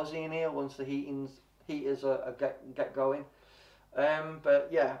quite cosy in here once the heaters get going. But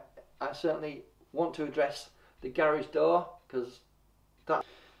yeah, I certainly want to address the garage door, because that.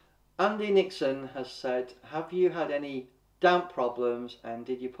 Andy Nixon has said, have you had any damp problems, and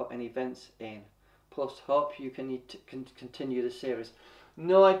did you put any vents in? Plus, hope you can continue the series.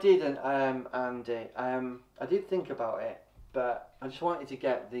 No, I didn't, Andy. I did think about it, but I just wanted to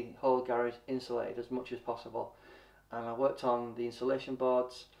get the whole garage insulated as much as possible, and I worked on the insulation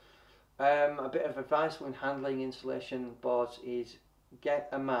boards. A bit of advice when handling insulation boards is get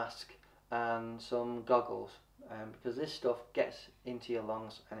a mask and some goggles, because this stuff gets into your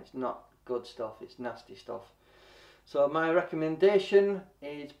lungs, and it's not good stuff, it's nasty stuff. So my recommendation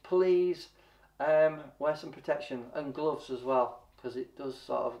is please wear some protection and gloves as well, because it does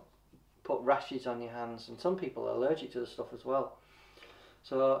sort of put rashes on your hands, and some people are allergic to the stuff as well.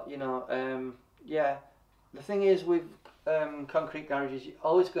 So, you know, yeah, the thing is with concrete garages, you're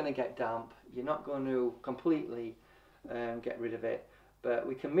always going to get damp. You're not going to completely get rid of it, but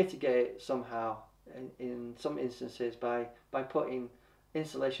we can mitigate it somehow in some instances by putting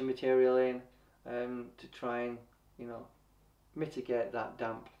insulation material in to try and, you know, mitigate that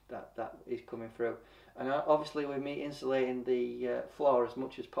damp that is coming through. And obviously with me insulating the floor as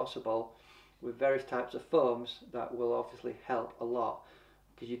much as possible with various types of foams, that will obviously help a lot,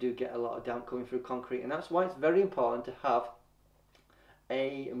 because you do get a lot of damp coming through concrete, and that's why it's very important to have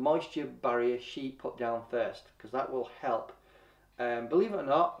a moisture barrier sheet put down first, because that will help. Believe it or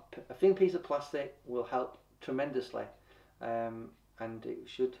not, a thin piece of plastic will help tremendously, and it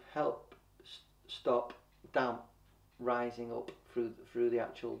should help stop damp rising up through the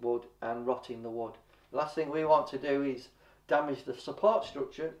actual wood and rotting the wood. The last thing we want to do is damage the support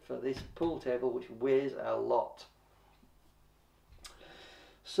structure for this pool table, which weighs a lot.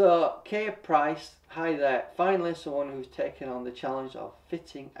 So, Kay Price, hi there. Finally someone who's taken on the challenge of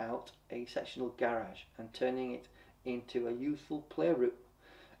fitting out a sectional garage and turning it into a useful playroom.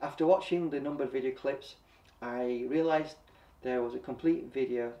 After watching the numbered video clips, I realised there was a complete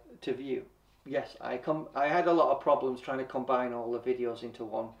video to view. Yes, I had a lot of problems trying to combine all the videos into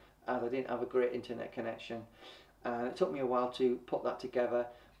one, as I didn't have a great internet connection, and it took me a while to put that together.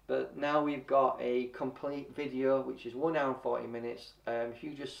 But now we've got a complete video, which is 1 hour and 40 minutes. If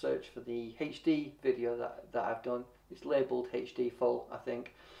you just search for the HD video that I've done, it's labelled HD full, I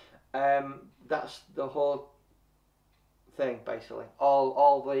think. That's the whole thing, basically.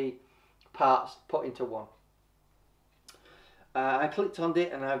 All the parts put into one. I clicked on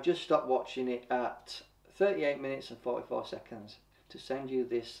it, and I've just stopped watching it at 38 minutes and 44 seconds to send you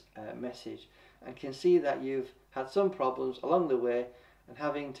this message, and can see that you've had some problems along the way and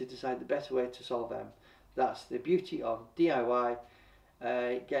having to decide the best way to solve them. That's the beauty of DIY.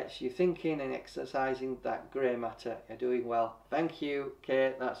 It gets you thinking and exercising that grey matter. You're doing well. Thank you,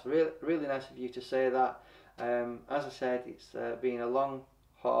 Kate. That's really nice of you to say that. As I said, it's been a long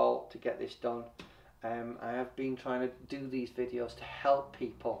haul to get this done. I have been trying to do these videos to help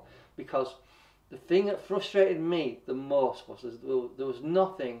people, because the thing that frustrated me the most was there was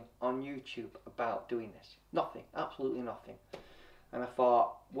nothing on YouTube about doing this. Nothing, absolutely nothing. And I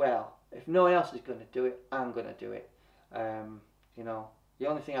thought, well, if no one else is going to do it, I'm going to do it. You know, the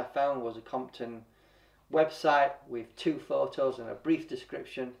only thing I found was a Compton website with 2 photos and a brief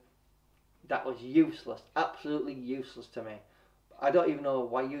description. That was useless, absolutely useless to me. I don't even know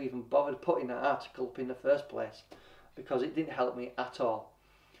why you even bothered putting that article up in the first place, because it didn't help me at all.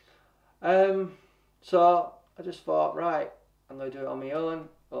 So I just thought, right, I'm going to do it on my own,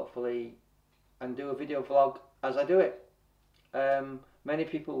 hopefully, and do a video vlog as I do it. Many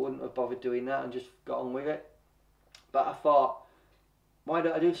people wouldn't have bothered doing that and just got on with it, but I thought, why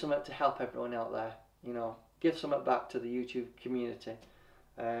don't I do something to help everyone out there, you know, give something back to the YouTube community.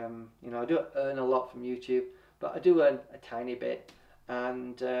 You know, I don't earn a lot from YouTube, but I do earn a tiny bit,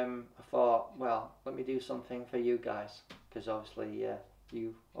 and I thought, well, let me do something for you guys, because obviously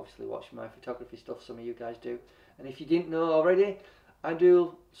you obviously watch my photography stuff, some of you guys do, and if you didn't know already, I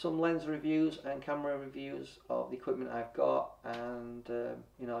do some lens reviews and camera reviews of the equipment I've got, and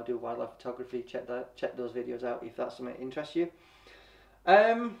you know, I do wildlife photography. Check those videos out if that's something that interests you.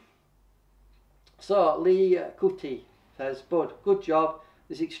 So Lee Kuti says, Bud, good job.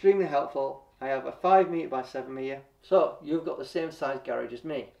 This is extremely helpful. I have a 5 metre by 7 metre. So you've got the same size garage as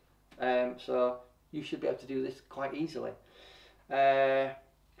me. So you should be able to do this quite easily.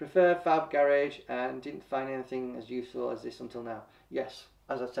 Prefer Fab Garage and didn't find anything as useful as this until now. Yes,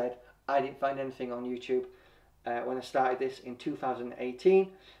 as I said, I didn't find anything on YouTube when I started this in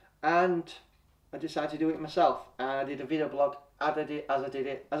 2018, and I decided to do it myself. And I did a video blog as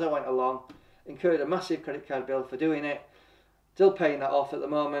I went along. Incurred a massive credit card bill for doing it. Still paying that off at the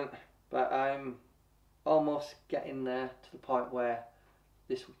moment, but I'm almost getting there to the point where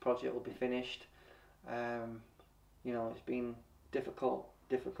this project will be finished. You know, it's been difficult,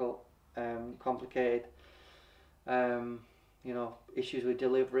 complicated. You know, issues with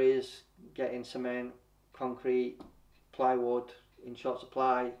deliveries, getting cement, concrete, plywood in short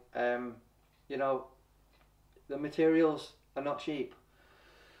supply. You know, the materials are not cheap.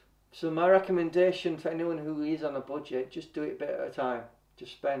 So my recommendation for anyone who is on a budget, just do it a bit at a time.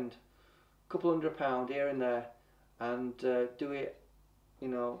 Just spend a couple £100 here and there, and do it, you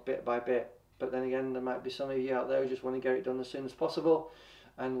know, bit by bit. But then again, there might be some of you out there who just want to get it done as soon as possible,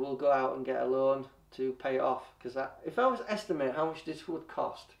 and we'll go out and get a loan to pay it off. Because if I was to estimate how much this would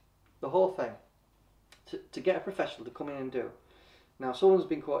cost, the whole thing, to get a professional to come in and do. Now, someone's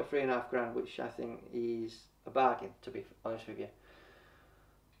been quoted £3.5 grand, which I think is a bargain, to be honest with you.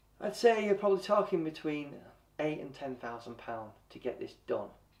 I'd say you're probably talking between £8,000 and £10,000 to get this done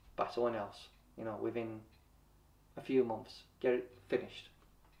by someone else, you know, within a few months. Get it finished,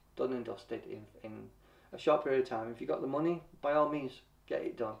 done and dusted in a short period of time. If you've got the money, by all means, get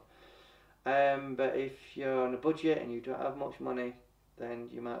it done. But if you're on a budget and you don't have much money, then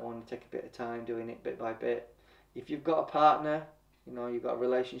you might want to take a bit of time doing it bit by bit. If you've got a partner, you know, you've got a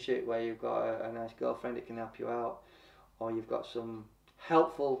relationship where you've got a nice girlfriend that can help you out, or you've got some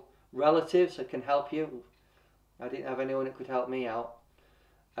helpful relatives that can help you. I didn't have anyone that could help me out,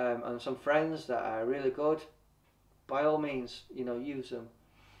 and some friends that are really good. By all means, you know, use them.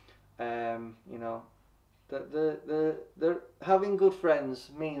 You know, the having good friends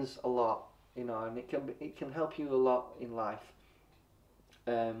means a lot, you know, and it can help you a lot in life.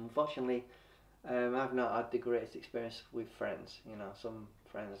 Unfortunately, I've not had the greatest experience with friends. You know, some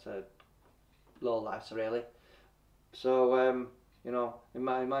friends are low lives really. So you know, in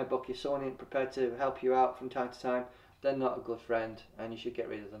my book, if someone isn't prepared to help you out from time to time, they're not a good friend, and you should get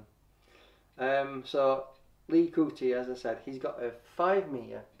rid of them. So Lee Kuti, as I said, he's got a 5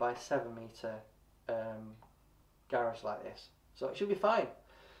 metre by 7 metre garage like this, so it should be fine.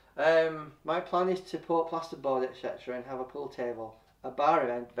 My plan is to put plasterboard, etc., and have a pool table, a bar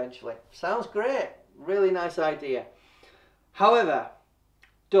event eventually. Sounds great, really nice idea. However,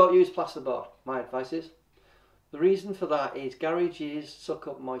 don't use plasterboard. My advice is. The reason for that is garages suck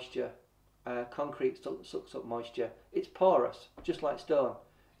up moisture. Concrete sucks up moisture. It's porous, just like stone.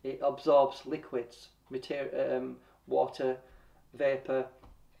 It absorbs liquids, material, water, vapor,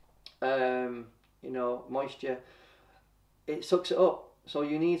 you know, moisture. It sucks it up. So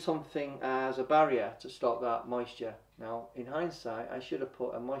you need something as a barrier to stop that moisture. Now, in hindsight, I should have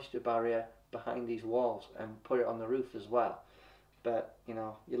put a moisture barrier behind these walls and put it on the roof as well. But, you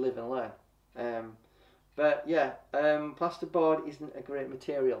know, you live and learn. But yeah, plasterboard isn't a great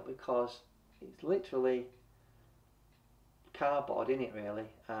material because it's literally cardboard in it really,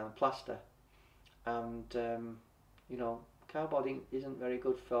 and plaster. And you know, cardboard isn't very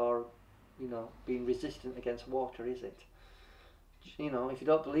good for, you know, being resistant against water, is it? You know, if you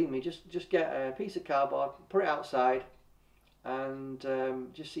don't believe me, just get a piece of cardboard, put it outside, and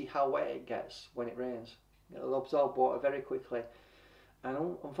just see how wet it gets when it rains. It'll absorb water very quickly.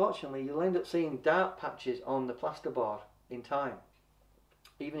 And unfortunately, you'll end up seeing dark patches on the plasterboard in time.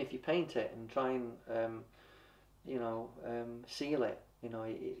 Even if you paint it and try and, you know, seal it, you know,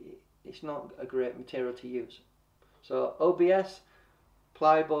 it's not a great material to use. So OBS,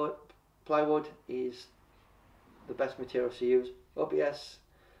 plywood is the best material to use. OBS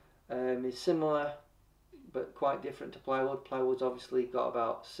is similar, but quite different to plywood. Plywood's obviously got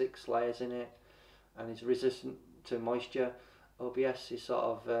about 6 layers in it, and is resistant to moisture. OBS is sort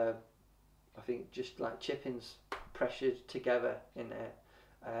of, I think, just like chippings pressured together in there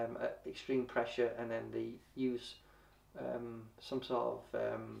at extreme pressure, and then they use some sort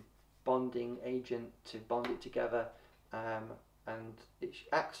of bonding agent to bond it together, and it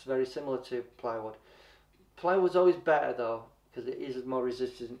acts very similar to plywood. Plywood's always better though, because it is more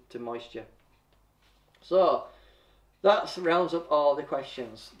resistant to moisture. So that rounds up all the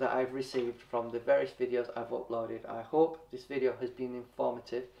questions that I've received from the various videos I've uploaded. I hope this video has been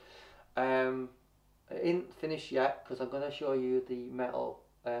informative. I ain't finished yet because I'm going to show you the metal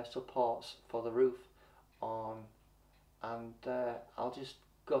supports for the roof on, and I'll just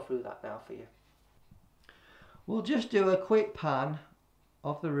go through that now for you. We'll just do a quick pan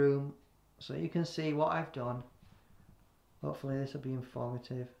of the room so you can see what I've done. Hopefully this will be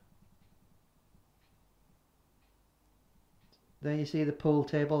informative. There you see the pool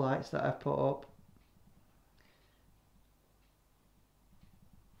table lights that I've put up.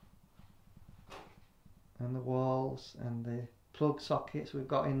 And the walls and the plug sockets we've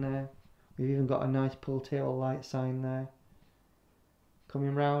got in there. We've even got a nice pool table light sign there.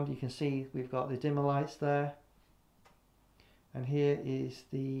 Coming round you can see we've got the dimmer lights there. And here is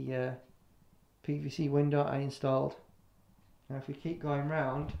the PVC window I installed. Now if we keep going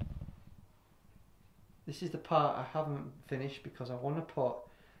round, this is the part I haven't finished because I want to put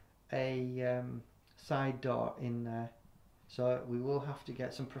a side door in there. So we will have to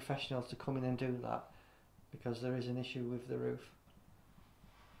get some professionals to come in and do that because there is an issue with the roof.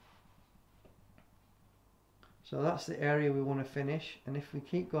 So that's the area we want to finish, and if we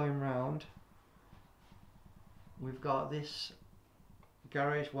keep going round, we've got this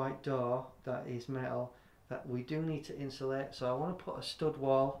garage white door that is metal that we do need to insulate, so I want to put a stud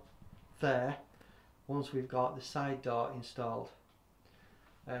wall there once we've got the side door installed.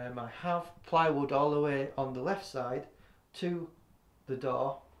 I have plywood all the way on the left side to the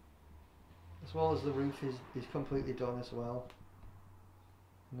door, as well as the roof is completely done as well.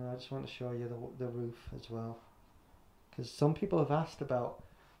 Now I just want to show you the roof as well, because some people have asked about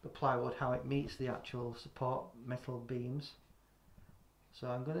the plywood, how it meets the actual support metal beams. So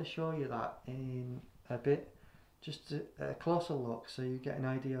I'm going to show you that in a bit, just a closer look so you get an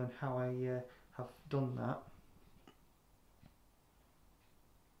idea on how I have done that.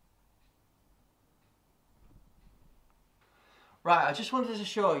 Right, I just wanted to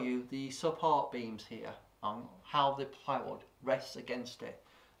show you the support beams here on how the plywood rests against it.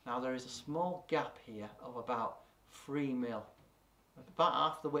 Now there is a small gap here of about 3 mil, about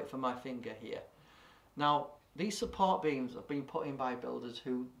half the width of my finger here. Now these support beams have been put in by builders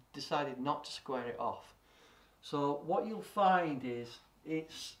who decided not to square it off. So what you'll find is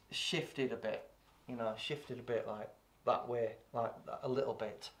it's shifted a bit, you know, shifted a bit like that way, like that, a little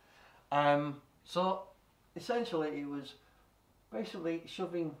bit. So essentially it was basically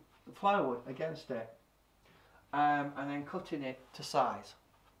shoving the plywood against it and then cutting it to size.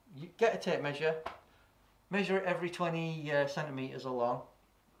 You get a tape measure, measure it every 20 centimetres along.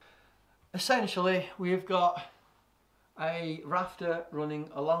 Essentially we've got a rafter running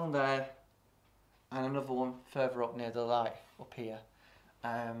along there and another one further up near the light up here,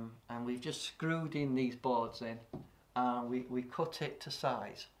 and we've just screwed in these boards in and we cut it to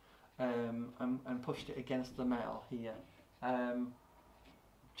size and pushed it against the metal here.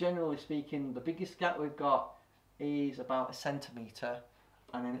 Generally speaking, the biggest gap we've got is about 1 centimetre,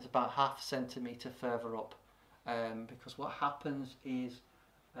 and then it's about ½ centimetre further up, because what happens is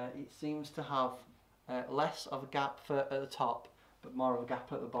it seems to have less of a gap at the top but more of a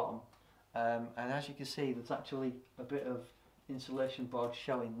gap at the bottom, and as you can see there's actually a bit of insulation board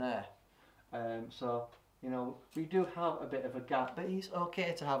showing there. So you know, we do have a bit of a gap, but it's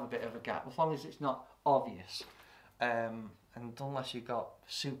okay to have a bit of a gap as long as it's not obvious. And unless you've got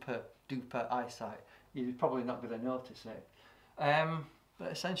super duper eyesight, you're probably not going to notice it.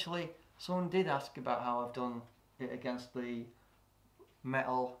 But essentially, someone did ask about how I've done it against the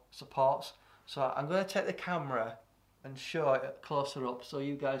metal supports. So I'm going to take the camera and show it closer up so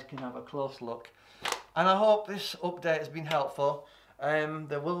you guys can have a close look. And I hope this update has been helpful.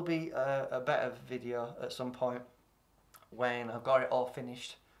 There will be a better video at some point when I've got it all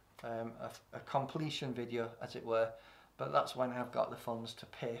finished. A completion video as it were, but that's when I've got the funds to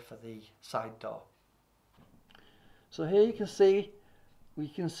pay for the side door. So here you can see, we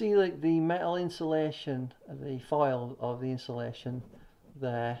can see like the metal insulation, the foil of the insulation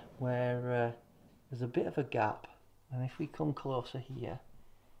there, where there's a bit of a gap, and if we come closer here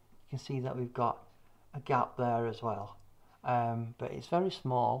you can see that we've got a gap there as well, but it's very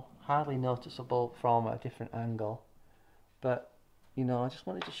small, hardly noticeable from a different angle, but you know, I just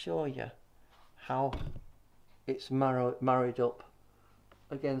wanted to show you how it's married up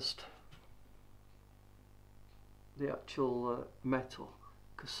against the actual metal,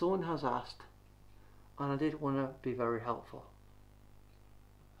 because someone has asked and I did want to be very helpful,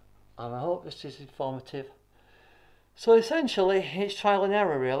 and I hope this is informative. So essentially it's trial and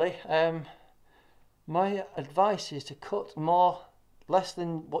error really. My advice is to cut less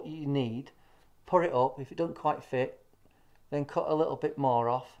than what you need, put it up. If it doesn't quite fit, then cut a little bit more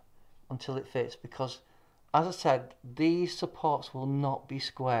off until it fits, because as I said, these supports will not be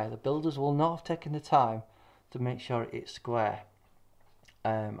square. The builders will not have taken the time to make sure it's square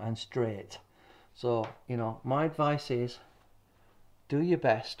and straight. So, you know, my advice is do your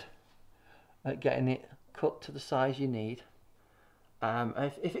best at getting it cut to the size you need.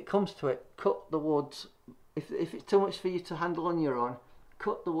 If it comes to it, cut the woods. If it's too much for you to handle on your own,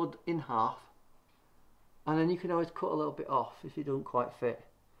 cut the wood in half, and then you can always cut a little bit off if it don't quite fit.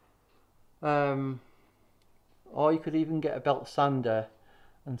 Or you could even get a belt sander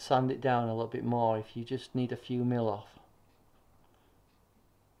and sand it down a little bit more if you just need a few mil off.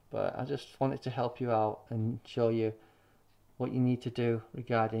 But I just wanted to help you out and show you what you need to do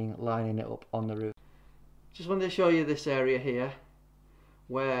regarding lining it up on the roof. Just wanted to show you this area here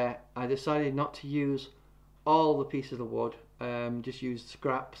where I decided not to use all the pieces of wood, just used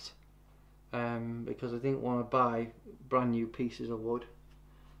scraps, because I didn't want to buy brand new pieces of wood.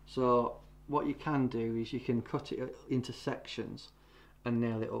 So what you can do is you can cut it into sections and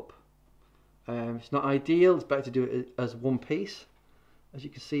nail it up. It's not ideal, it's better to do it as one piece. As you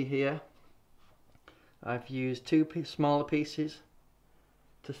can see here, I've used two smaller pieces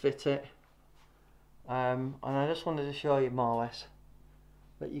to fit it, and I just wanted to show you more or less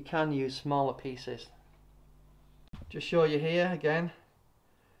that you can use smaller pieces. Just show you here again,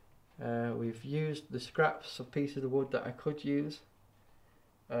 we've used the scraps of pieces of wood that I could use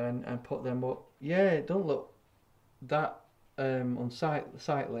and put them up. Yeah, it don't look that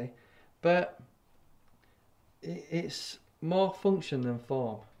unsightly, but it's more function than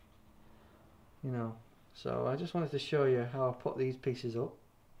form, you know. So I just wanted to show you how I put these pieces up.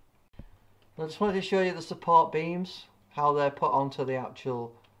 I just wanted to show you the support beams, how they're put onto the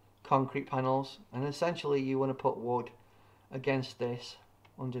actual concrete panels, and essentially you want to put wood against this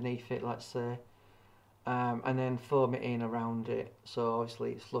underneath it, let's say, and then foam it in around it, so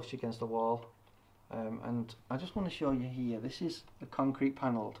obviously it's flush against the wall. And I just want to show you here, this is a concrete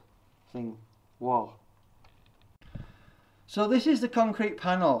panelled wall. So this is the concrete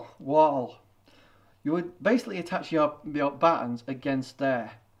panel wall. You would basically attach your battens against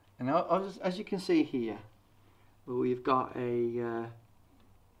there, and as you can see here, we've got a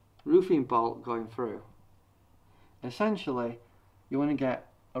roofing bolt going through. Essentially, you want to get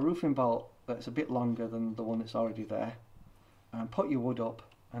a roofing bolt that's a bit longer than the one that's already there, and put your wood up,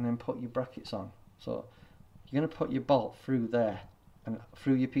 and then put your brackets on. So you're going to put your bolt through there, and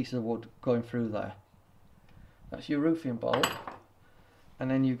through your piece of wood going through there. That's your roofing bolt, and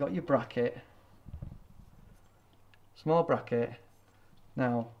then you've got your bracket, small bracket.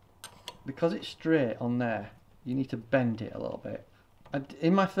 Now, because it's straight on there, you need to bend it a little bit.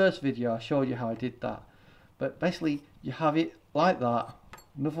 In my first video I showed you how I did that, but basically you have it like that,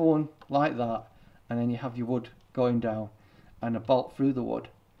 another one like that, and then you have your wood going down and a bolt through the wood,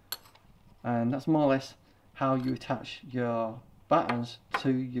 and that's more or less how you attach your battens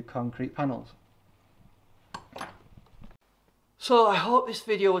to your concrete panels. So I hope this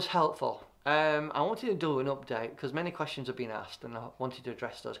video was helpful. I wanted to do an update because many questions have been asked and I wanted to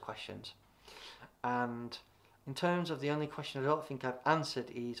address those questions. And in terms of the only question I don't think I've answered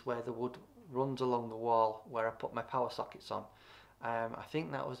is where the wood runs along the wall where I put my power sockets on. I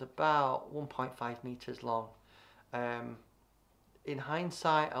think that was about 1.5 meters long. In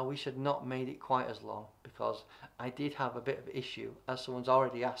hindsight, I wish I'd not made it quite as long, because I did have a bit of issue, as someone's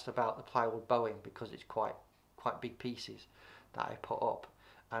already asked about the plywood bowing, because it's quite big pieces that I put up,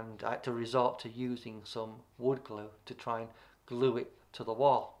 and I had to resort to using some wood glue to try and glue it to the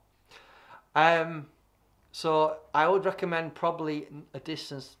wall. So I would recommend probably a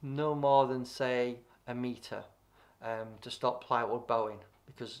distance no more than, say, a meter to stop plywood bowing,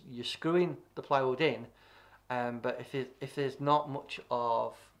 because you're screwing the plywood in, but if there's not much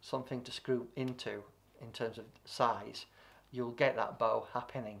of something to screw into in terms of size, you'll get that bow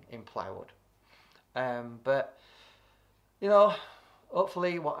happening in plywood. But you know,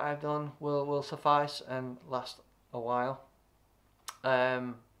 hopefully what I've done will suffice and last a while.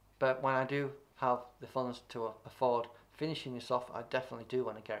 But when I do have the funds to afford finishing this off, I definitely do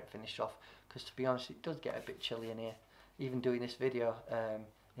want to get it finished off, because to be honest, it does get a bit chilly in here. Even doing this video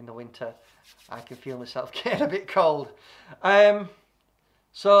in the winter, I can feel myself getting a bit cold.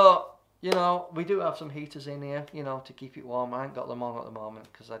 So, you know, we do have some heaters in here, you know, to keep it warm. I ain't got them on at the moment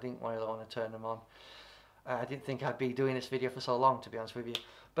because I didn't really want to turn them on. I didn't think I'd be doing this video for so long, to be honest with you.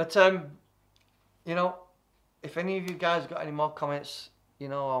 But, you know, if any of you guys got any more comments, you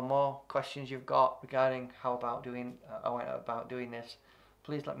know, or more questions you've got regarding how I went about doing this,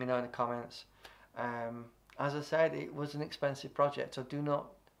 please let me know in the comments. As I said, it was an expensive project, so do not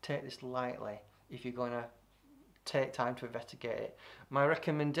take this lightly if you're going to take time to investigate it. My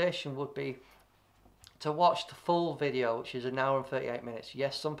recommendation would be to watch the full video, which is an hour and 38 minutes.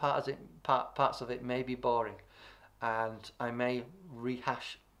 Yes, some parts of it may be boring, and I may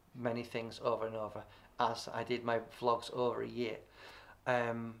rehash many things over and over, as I did my vlogs over a year.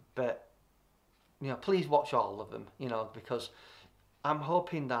 But you know, please watch all of them, you know, because I'm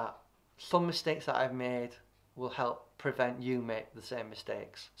hoping that some mistakes that I've made will help prevent you make the same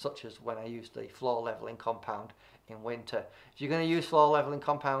mistakes, such as when I used the floor leveling compound in winter. If you're going to use floor leveling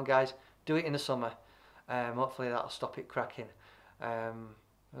compound, guys, do it in the summer. Hopefully that'll stop it cracking.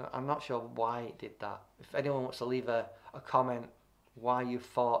 I'm not sure why it did that. If anyone wants to leave a comment why you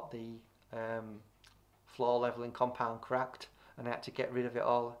thought the floor leveling compound cracked and I had to get rid of it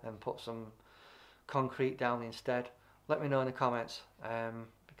all and put some concrete down instead, let me know in the comments,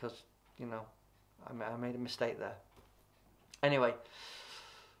 because you know I made a mistake there. Anyway,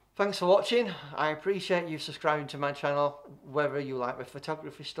 thanks for watching. I appreciate you subscribing to my channel, whether you like the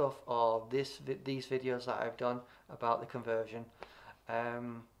photography stuff or these videos that I've done about the conversion.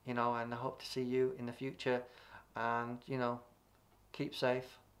 You know, and I hope to see you in the future, and you know, keep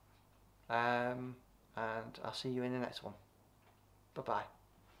safe, and I'll see you in the next one. Bye bye.